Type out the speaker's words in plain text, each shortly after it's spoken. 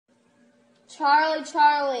Charlie,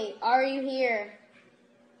 Charlie, are you here?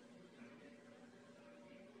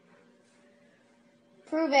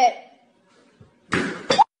 Prove it.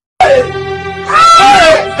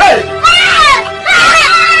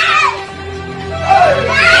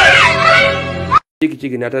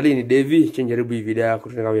 Chiki Natalie ni Devi chenjaribu hii video yako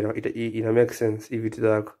tena kama ina make sense hivi vitu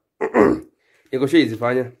zako. Niko sure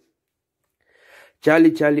izifanya.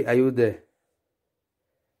 Charlie, Charlie, are you there?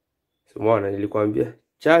 Simona nilikwambia.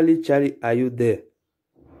 Charlie, Charlie, are you there?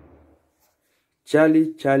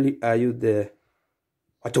 Charlie, Charlie, are you there?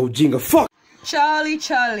 Acha ujinga, fuck! Charlie,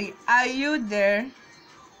 Charlie, are you there?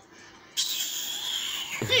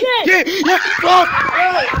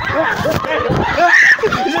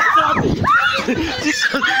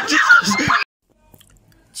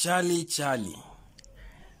 Charlie, Charlie,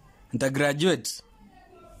 nitagraduate.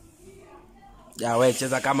 Ya we,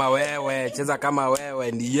 cheza kama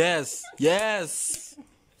wewe, yes, yes.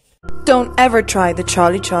 Don't ever try the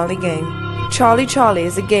Charlie Charlie game. Charlie Charlie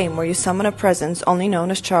is a game where you summon a presence only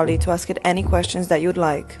known as Charlie to ask it any questions that you'd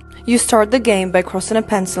like. You start the game by crossing a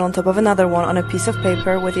pencil on top of another one on a piece of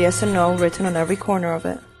paper with yes and no written on every corner of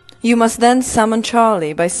it. You must then summon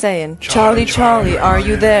Charlie by saying, Charlie, Charlie, are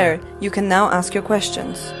you there? You can now ask your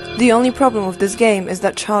questions. The only problem with this game is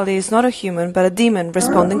that Charlie is not a human but a demon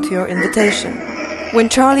responding to your invitation. When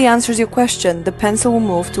Charlie answers your question, the pencil will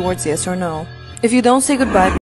move towards yes or no. If you don't say goodbye